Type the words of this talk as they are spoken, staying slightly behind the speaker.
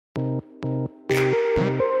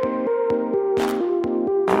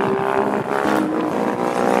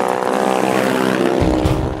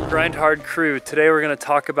Hard crew. Today we're going to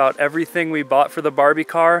talk about everything we bought for the Barbie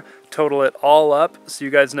car, total it all up so you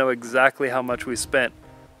guys know exactly how much we spent.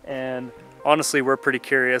 And honestly, we're pretty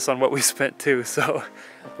curious on what we spent too, so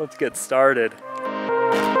let's get started.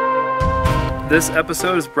 This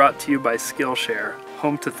episode is brought to you by Skillshare,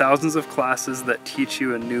 home to thousands of classes that teach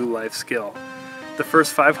you a new life skill. The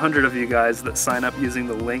first 500 of you guys that sign up using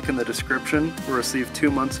the link in the description will receive 2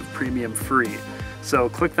 months of premium free. So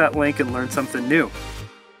click that link and learn something new.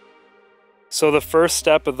 So the first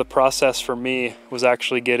step of the process for me was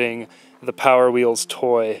actually getting the Power Wheels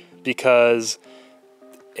toy, because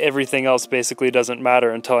everything else basically doesn't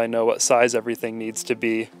matter until I know what size everything needs to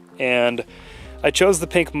be. And I chose the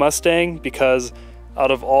pink Mustang because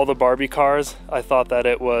out of all the Barbie cars, I thought that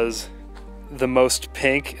it was the most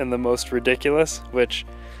pink and the most ridiculous, which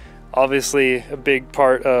obviously a big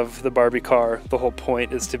part of the Barbie car, the whole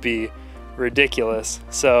point is to be ridiculous.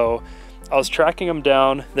 So I was tracking them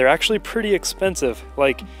down. They're actually pretty expensive.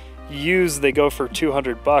 Like used, they go for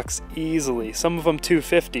 200 bucks easily. Some of them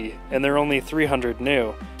 250, and they're only 300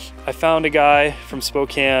 new. I found a guy from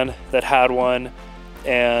Spokane that had one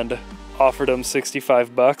and offered him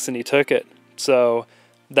 65 bucks and he took it. So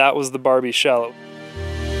that was the Barbie shell.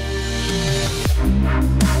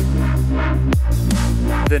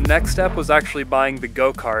 The next step was actually buying the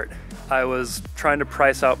go-kart. I was trying to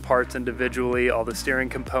price out parts individually, all the steering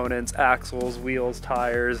components, axles, wheels,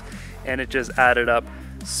 tires, and it just added up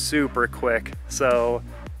super quick. So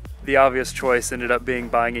the obvious choice ended up being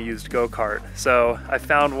buying a used go-kart. So I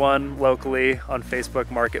found one locally on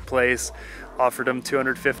Facebook Marketplace, offered him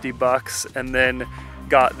 250 bucks, and then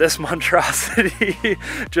got this monstrosity,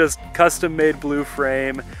 just custom made blue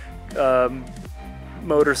frame,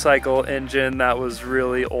 motorcycle engine that was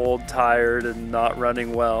really old, tired, and not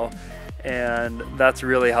running well. And that's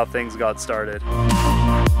really how things got started. The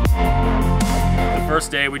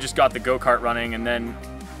first day we just got the go-kart running and then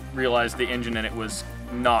realized the engine in it was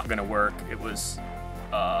not gonna work. It was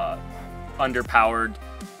underpowered,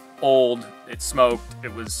 old, it smoked,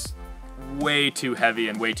 it was way too heavy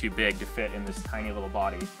and way too big to fit in this tiny little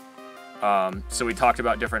body. So we talked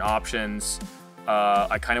about different options.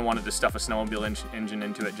 I kind of wanted to stuff a snowmobile engine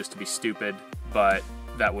into it just to be stupid, but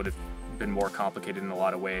that would have been more complicated in a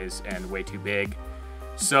lot of ways and way too big.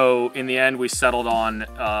 So in the end we settled on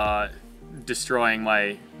destroying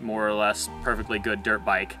my more or less perfectly good dirt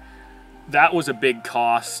bike. That was a big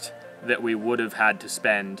cost that we would have had to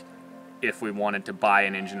spend if we wanted to buy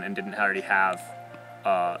an engine and didn't already have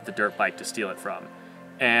the dirt bike to steal it from.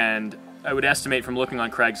 And I would estimate from looking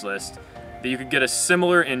on Craigslist that you could get a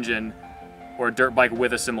similar engine or a dirt bike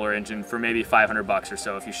with a similar engine for maybe 500 bucks or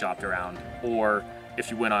so if you shopped around. Or if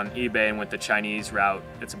you went on eBay and went the Chinese route,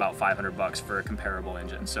 it's about 500 bucks for a comparable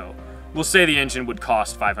engine. So we'll say the engine would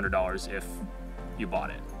cost $500 if you bought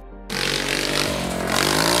it.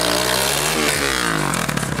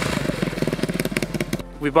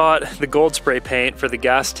 We bought the gold spray paint for the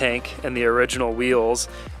gas tank and the original wheels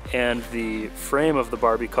and the frame of the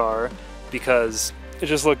Barbie car because it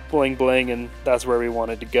just looked bling bling and that's where we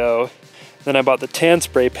wanted to go. Then I bought the tan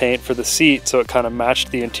spray paint for the seat so it kind of matched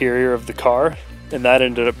the interior of the car, and that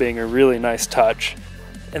ended up being a really nice touch.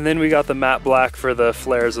 And then we got the matte black for the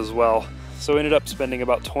flares as well. So we ended up spending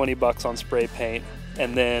about 20 bucks on spray paint.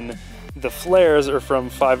 And then the flares are from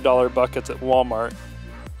 $5 buckets at Walmart.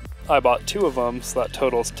 I bought 2 of them, so that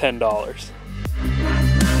totals $10.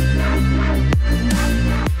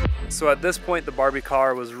 So at this point the Barbie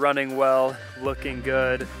car was running well, looking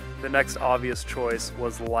good. The next obvious choice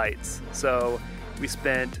was lights. So we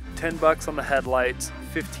spent 10 bucks on the headlights,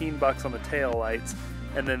 15 bucks on the tail lights,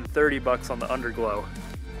 and then 30 bucks on the underglow.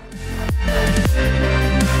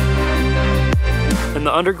 And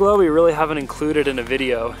the underglow we really haven't included in a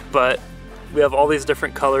video, but we have all these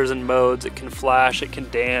different colors and modes. It can flash, it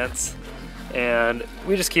can dance, and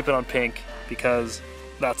we just keep it on pink because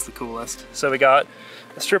that's the coolest. So we got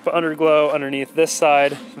a strip of underglow underneath this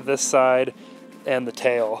side, and the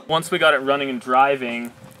tail. Once we got it running and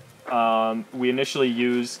driving, we initially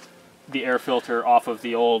used the air filter off of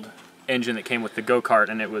the old engine that came with the go-kart,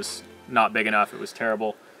 and it was not big enough, it was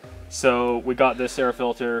terrible. So we got this air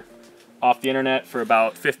filter off the internet for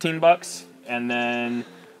about 15 bucks, and then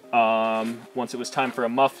once it was time for a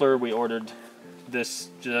muffler, we ordered this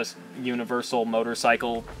just universal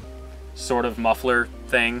motorcycle sort of muffler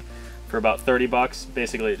thing for about 30 bucks.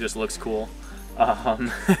 Basically it just looks cool.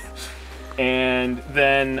 And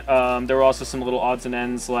then there were also some little odds and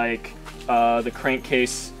ends like the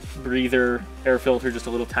crankcase breather air filter, just a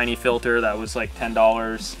little tiny filter that was like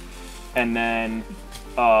 $10. And then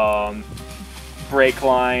brake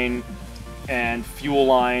line and fuel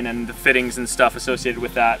line and the fittings and stuff associated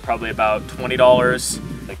with that, probably about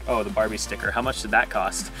 $20. Like, oh, the Barbie sticker, how much did that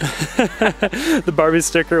cost? The Barbie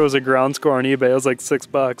sticker was a ground score on eBay. It was like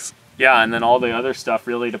 $6. Yeah, and then all the other stuff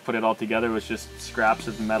really to put it all together was just scraps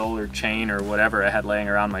of metal or chain or whatever I had laying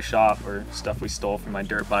around my shop, or stuff we stole from my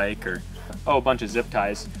dirt bike, or oh, a bunch of zip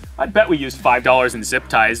ties. I bet we used $5 in zip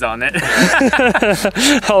ties on it.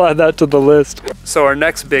 I'll add that to the list. So our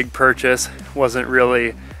next big purchase wasn't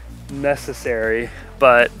really necessary,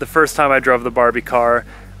 but the first time I drove the Barbie car,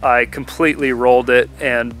 I completely rolled it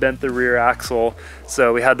and bent the rear axle,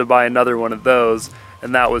 so we had to buy another one of those,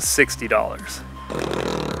 and that was $60.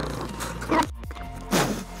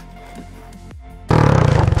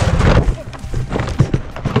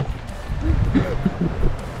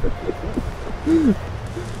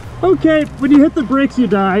 Okay, when you hit the brakes, you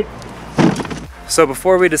die. So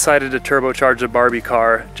before we decided to turbocharge the Barbie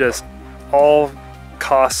car, just all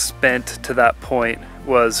costs spent to that point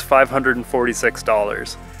was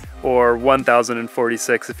 $546, or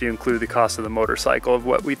 $1,046 if you include the cost of the motorcycle of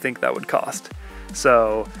what we think that would cost.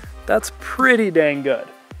 So that's pretty dang good.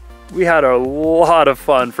 We had a lot of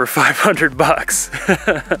fun for 500 bucks.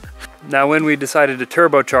 Now when we decided to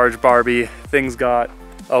turbocharge Barbie, things got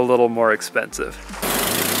a little more expensive.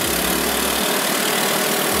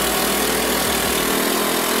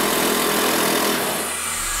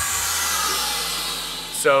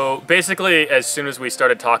 So basically, as soon as we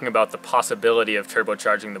started talking about the possibility of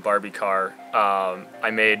turbocharging the Barbie car,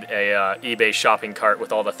 I made a eBay shopping cart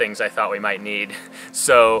with all the things I thought we might need.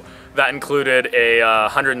 So that included a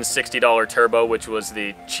 $160 turbo, which was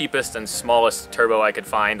the cheapest and smallest turbo I could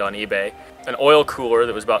find on eBay, an oil cooler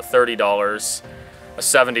that was about $30, a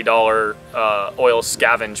 $70 oil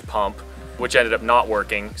scavenge pump, which ended up not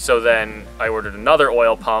working. So then I ordered another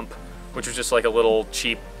oil pump, which was just like a little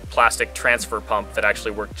cheap plastic transfer pump that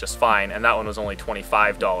actually worked just fine, and that one was only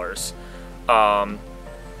 $25.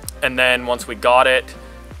 And then once we got it,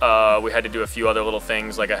 we had to do a few other little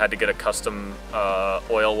things, like I had to get a custom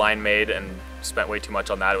oil line made and spent way too much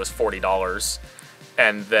on that. It was $40.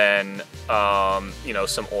 And then you know,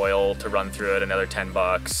 some oil to run through it, another 10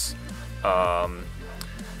 bucks.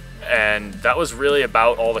 And that was really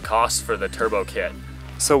about all the costs for the turbo kit.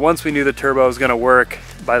 So once we knew the turbo was gonna work,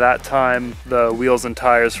 by that time the wheels and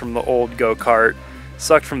tires from the old go-kart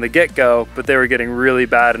sucked from the get-go, but they were getting really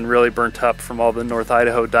bad and really burnt up from all the North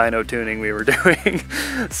Idaho dyno tuning we were doing.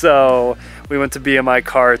 So we went to BMI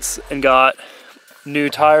Karts and got new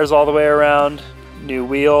tires all the way around, new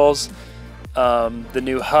wheels, the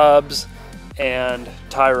new hubs, and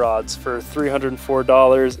tie rods for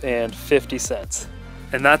 $304.50.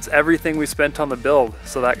 And that's everything we spent on the build.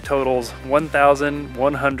 So that totals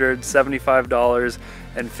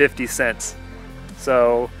 $1,175.50.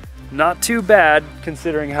 So not too bad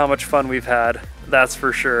considering how much fun we've had, that's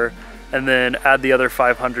for sure. And then add the other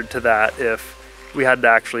 500 to that if we had to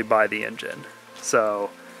actually buy the engine. So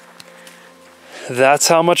that's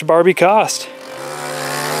how much Barbie cost.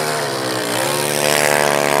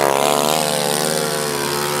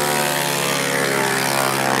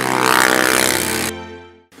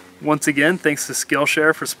 Once again, thanks to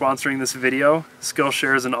Skillshare for sponsoring this video.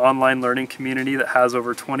 Skillshare is an online learning community that has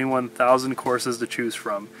over 21,000 courses to choose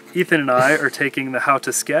from. Ethan and I are taking the How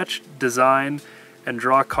to Sketch, Design, and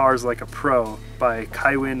Draw Cars Like a Pro by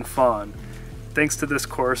Kaiwin Fawn. Thanks to this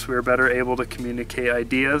course, we are better able to communicate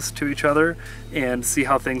ideas to each other and see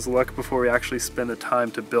how things look before we actually spend the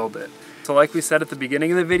time to build it. So like we said at the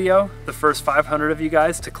beginning of the video, the first 500 of you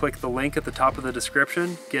guys to click the link at the top of the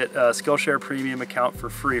description get a Skillshare Premium account for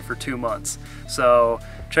free for 2 months. So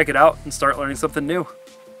check it out and start learning something new.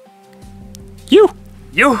 You!